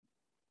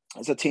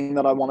it's a team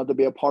that I wanted to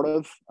be a part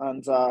of,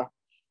 and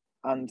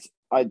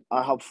I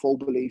have full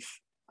belief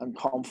and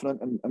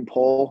confidence in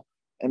Paul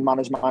and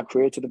manage my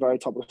career to the very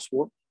top of the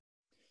sport.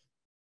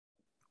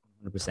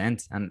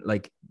 100%. And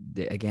like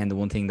again, the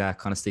one thing that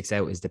kind of sticks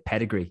out is the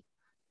pedigree.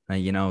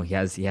 You know, he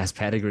has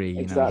pedigree.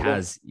 You Exactly. know,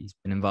 he's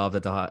been involved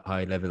at the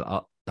high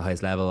level, the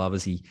highest level.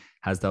 Obviously,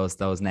 has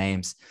those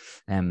names.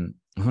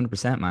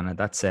 100%, man.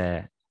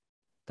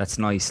 That's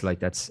nice.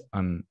 Like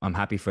I'm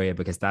happy for you,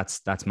 because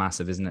that's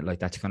massive, isn't it? Like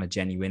that kind of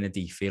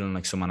genuinity, feeling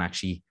like someone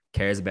actually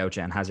cares about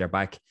you and has your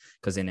back.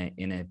 Because in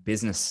a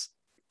business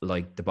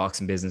like the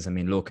boxing business, I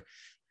mean, look,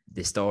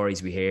 the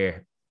stories we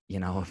hear, you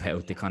know,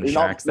 about the kind of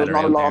sharks that are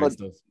out there and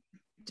stuff.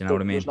 Do you know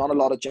what I mean? There's not a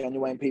lot of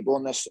genuine people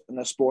in this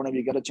sport, and if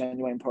you get a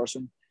genuine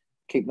person,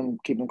 keep them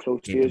close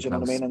to you. You know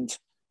what I mean?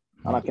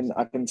 And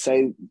I can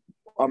say,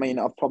 I mean,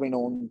 I've probably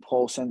known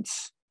Paul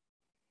since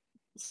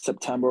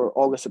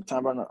August,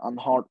 September, and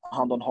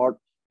hand on heart.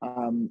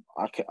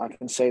 I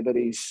can say that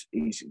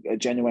he's a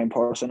genuine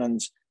person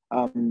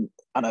and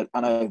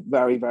a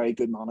very, very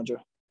good manager.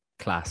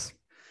 Class.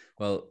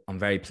 Well, I'm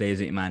very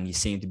pleased with you, man. You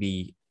seem to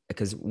be,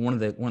 because one of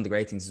the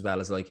great things as well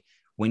is like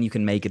when you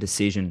can make a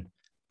decision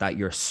that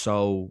you're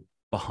so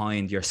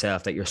behind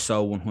yourself, that you're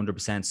so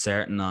 100%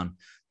 certain on,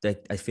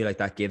 that I feel like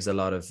that gives a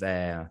lot of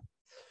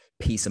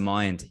peace of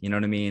mind. You know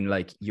what I mean?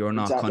 Like you're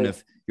not Exactly.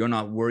 you're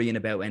not worrying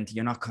about anything.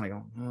 You're not kind of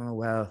going, oh,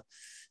 well,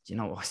 you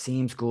know, it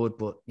seems good,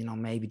 but you know,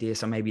 maybe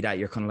this or maybe that.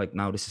 You're kind of like,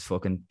 no, this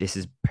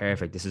is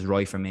perfect. This is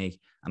right for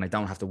me. And I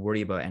don't have to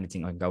worry about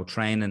anything. I can go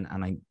training,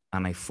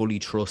 and I fully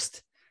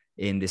trust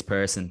in this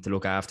person to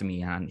look after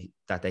me, and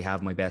that they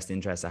have my best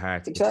interests at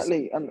heart.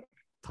 Exactly. And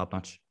top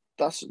notch.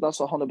 That's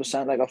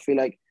 100%. Like I feel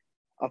like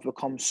I've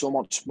become so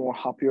much more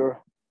happier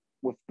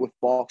with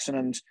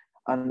boxing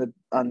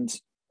and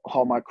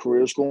how my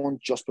career's going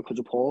just because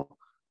of Paul.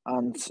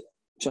 And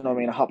you know what I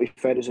mean? A happy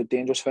fighter is a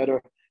dangerous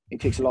fighter. He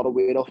takes a lot of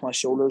weight off my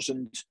shoulders.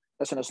 And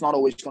listen, it's not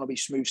always going to be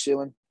smooth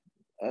sailing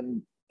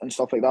and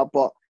stuff like that.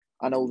 But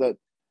I know that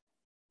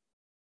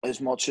as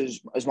much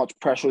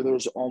pressure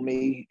there's on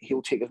me,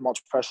 he'll take as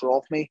much pressure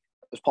off me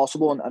as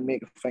possible and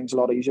make things a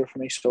lot easier for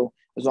me. So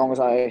as long as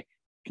I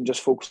can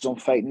just focus on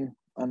fighting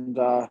and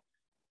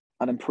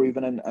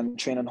improving and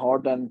training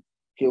hard, then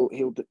he'll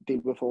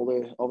deal with all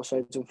the other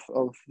sides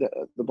of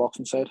the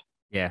boxing side.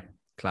 Yeah,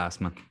 class,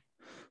 man.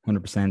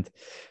 100%.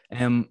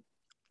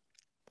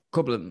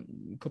 Couple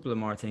of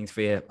more things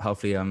for you.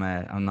 Hopefully,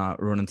 I'm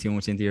not running too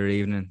much into your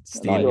evening,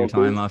 stealing your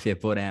time off you.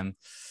 But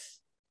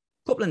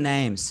couple of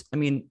names. I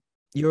mean,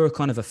 you're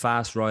kind of a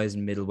fast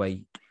rising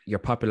middleweight. Your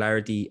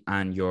popularity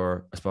and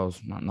your, I suppose,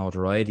 not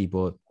notoriety,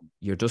 but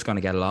you're just going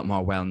to get a lot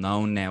more well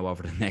known now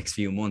over the next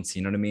few months.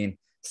 You know what I mean?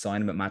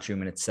 Signing with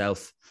Matchroom in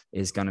itself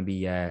is going to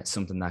be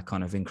something that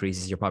kind of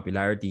increases your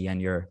popularity,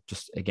 and you're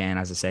just, again,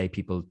 as I say,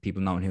 people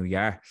knowing who you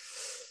are.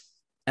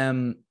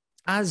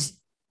 As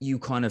you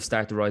kind of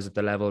start to rise up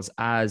the levels,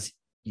 as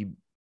you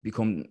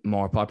become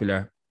more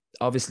popular,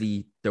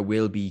 obviously there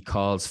will be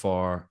calls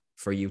for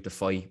you to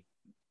fight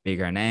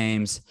bigger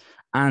names.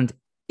 And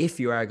if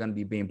you are going to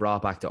be being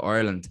brought back to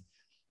Ireland,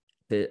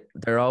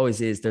 there's always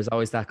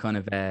that kind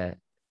of,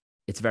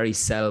 it's very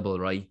sellable,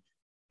 right?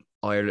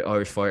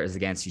 Irish fighters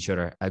against each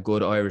other, a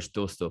good Irish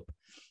dust up.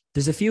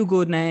 There's a few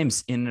good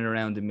names in and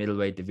around the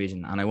middleweight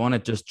division, and I want to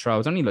just throw.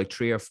 It's only like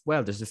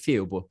there's a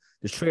few, but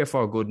there's 3 or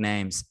 4 good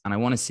names, and I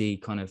want to see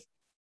kind of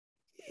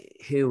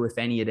who, if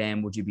any of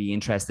them, would you be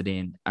interested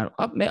in?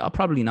 I'll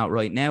probably not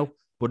right now,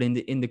 but in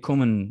the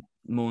coming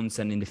months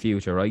and in the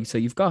future, right? So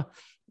you've got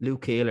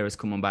Luke Keeler is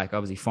coming back,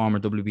 obviously former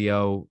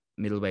WBO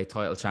middleweight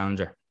title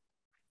challenger,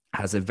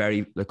 has a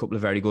couple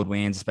of very good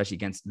wins, especially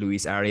against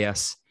Luis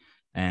Arias,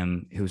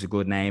 who's a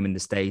good name in the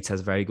States,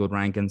 has very good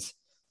rankings.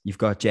 You've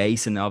got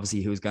Jason,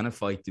 obviously, who's going to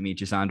fight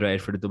Demetrius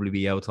Andrade for the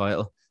WBO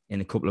title in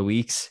a couple of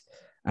weeks.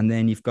 And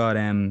then you've got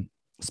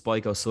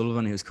Spike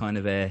O'Sullivan, who's kind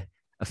of a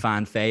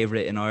fan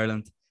favorite in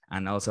Ireland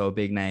and also a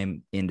big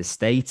name in the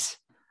States.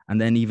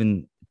 And then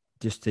even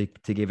just to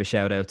give a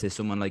shout out to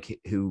someone like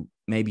who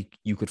maybe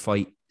you could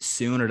fight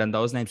sooner than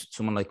those names,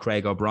 someone like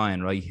Craig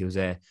O'Brien, right? Who's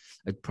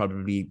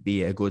probably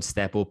be a good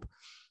step up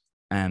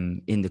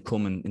in the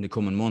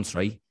coming months,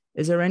 right?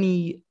 Is there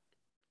any,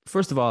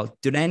 first of all,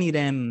 did any of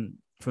them,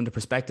 from the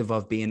perspective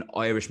of being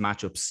Irish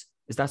matchups,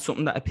 is that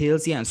something that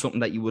appeals to you and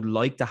something that you would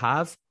like to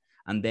have?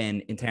 And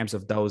then in terms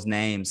of those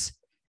names,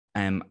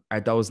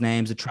 are those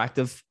names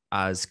attractive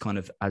as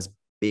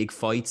big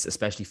fights,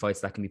 especially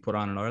fights that can be put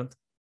on in Ireland?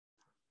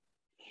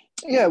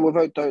 Yeah,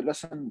 without doubt.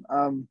 Listen,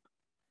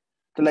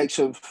 the likes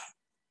of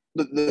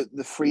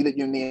the 3 that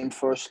you named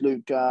first,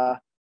 Luke,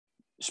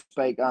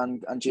 Spike,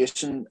 and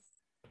Jason,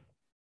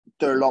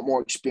 they're a lot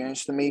more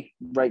experienced than me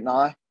right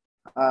now.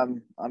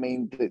 I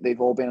mean,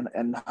 they've all been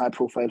in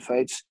high-profile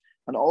fights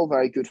and all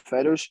very good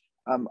fighters.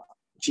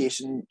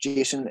 Jason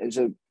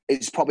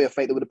is probably a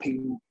fight that would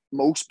appeal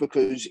most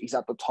because he's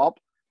at the top.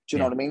 Do you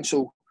know what I mean?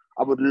 So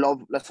I would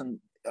love. Listen,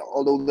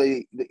 although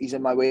he's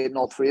in my weight, and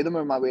all 3 of them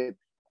are in my weight.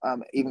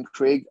 Even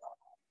Craig,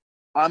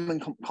 I'm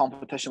in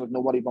competition with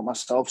nobody but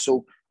myself.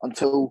 So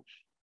until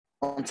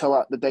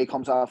the day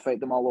comes I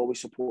fight them, I'll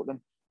always support them.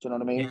 Do you know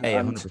what I mean?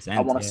 Yeah,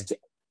 100%.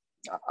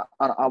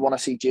 I want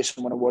to see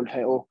Jason win a world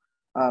title.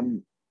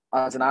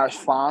 As an Irish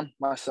fan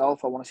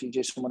myself, I want to see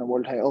Jason win a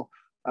world title.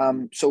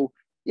 So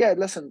yeah,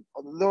 listen,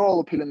 they're all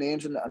appealing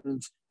names,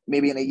 and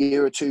maybe in a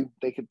year or 2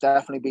 they could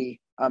definitely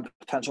be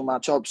potential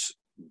matchups.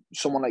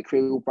 Someone like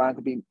Craig O'Brien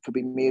could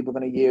be made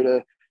within a year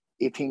to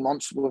 18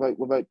 months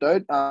without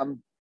doubt.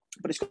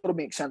 But it's got to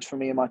make sense for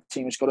me and my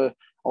team. It's got to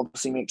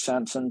obviously make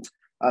sense, and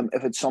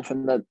if it's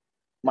something that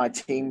my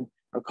team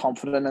are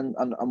confident in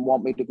and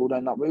want me to go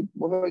down that route,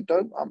 without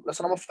doubt.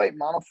 Listen, I'm a fight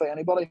man. I'll fight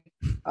anybody.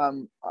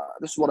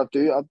 This is what I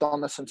do. I've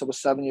done this since I was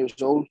 7 years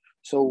old.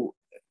 So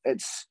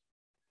it's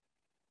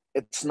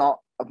not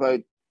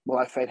about will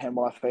I fight him?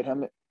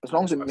 As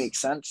long as it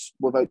makes sense,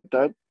 without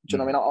doubt. Do you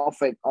know what I mean? I'll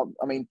fight.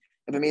 I mean,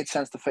 if it made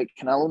sense to fight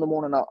Canelo in the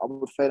morning, I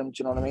would fight him. Do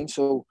you know what I mean?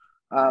 So,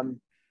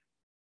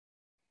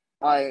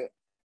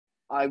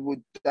 I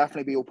would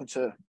definitely be open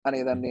to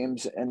any of them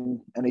names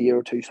in a year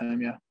or 2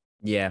 time. Yeah.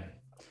 Yeah.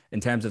 In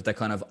terms of the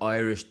kind of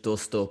Irish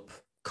dust-up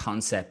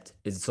concept,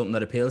 is it something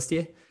that appeals to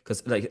you?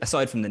 Because, like,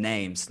 aside from the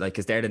names, like,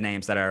 because they're the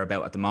names that are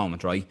about at the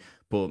moment, right?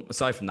 But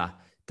aside from that,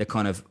 the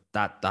kind of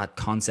that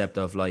concept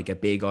of like a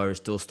big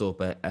Irish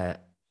dust-up, a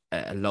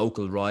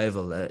local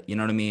rival, you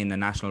know what I mean, a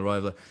national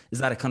rival, is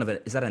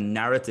that a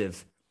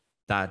narrative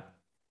that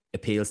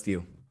appeals to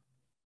you?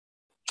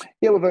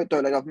 Yeah, without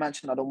doubt. Like I've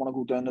mentioned, I don't want to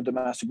go down the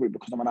domestic route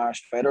because I'm an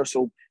Irish fighter.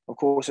 So of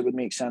course it would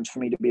make sense for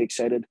me to be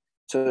excited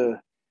to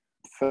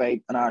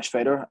fight an Irish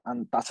fighter,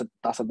 and that's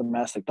a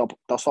domestic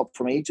dust up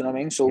for me. Do you know what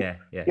I mean? So yeah,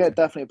 it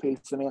definitely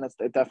appeals to me, and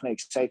it definitely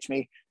excites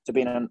me to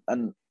be in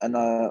an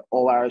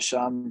all Irish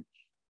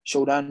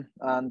showdown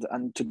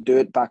and to do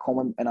it back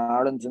home in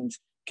Ireland and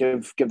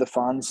give the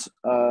fans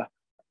a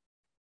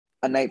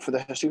night for the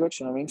history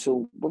books. You know what I mean?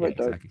 So without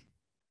doubt.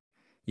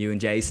 You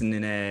and Jason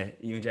in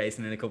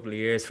a couple of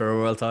years for a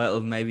world title,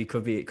 maybe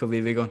could be a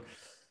big one.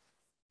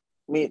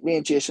 Me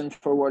and Jason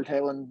for a world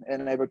title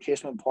in either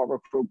Casement Park or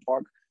Croke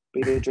Park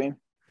be the dream.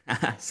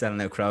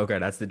 Selling out Croker,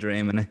 that's the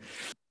dream, and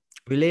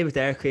we leave it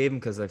there, Caoimhin,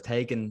 because I've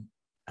taken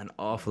an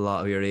awful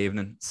lot of your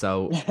evening.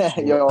 So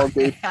you're all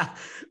good.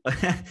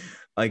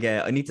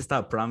 I need to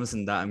stop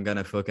promising that I'm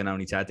gonna fucking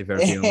only chat to you for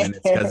a few minutes,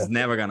 because it's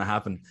never gonna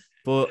happen.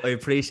 But I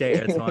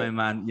appreciate your time,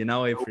 man. You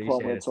know I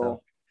appreciate it.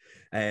 So.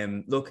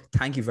 Look,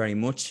 thank you very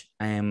much.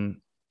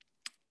 Again,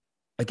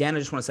 I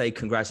just want to say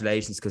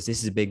congratulations, because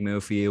this is a big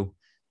move for you.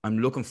 I'm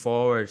looking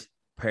forward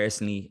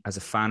personally as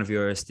a fan of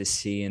yours to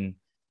seeing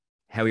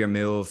how you're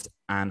moved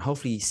and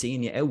hopefully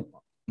seeing you out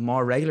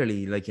more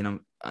regularly, like, you know,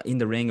 in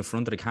the ring in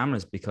front of the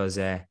cameras, because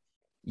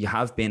you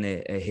have been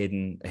a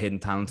hidden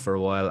talent for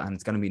a while, and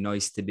it's going to be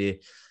nice to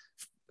be,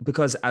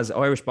 because as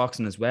Irish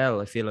boxing as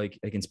well, I feel like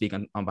I can speak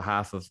on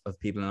behalf of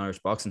people in Irish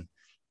boxing,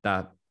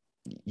 that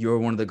you're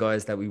one of the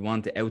guys that we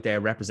want out there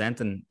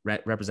representing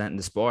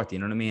the sport, you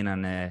know what I mean?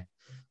 And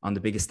on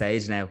the biggest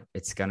stage now,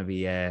 it's going to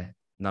be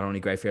not only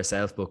great for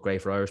yourself, but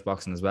great for Irish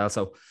boxing as well.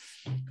 So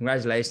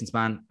congratulations,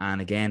 man.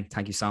 And again,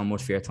 thank you so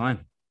much for your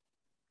time.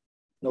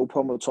 No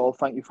problem at all.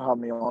 Thank you for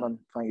having me on, and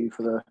thank you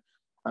for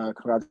the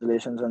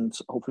congratulations. And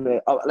hopefully,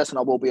 listen,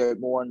 I will be out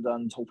more,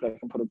 and hopefully I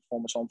can put a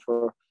performance on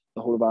for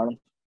the whole of Ireland.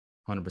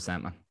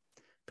 100%, man.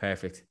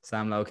 Perfect.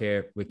 Sam Logue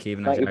here with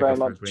Caoimhin Thank you very Agyarko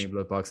for much. Green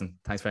Blood Boxing.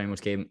 Thanks very much,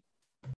 Caoimhin.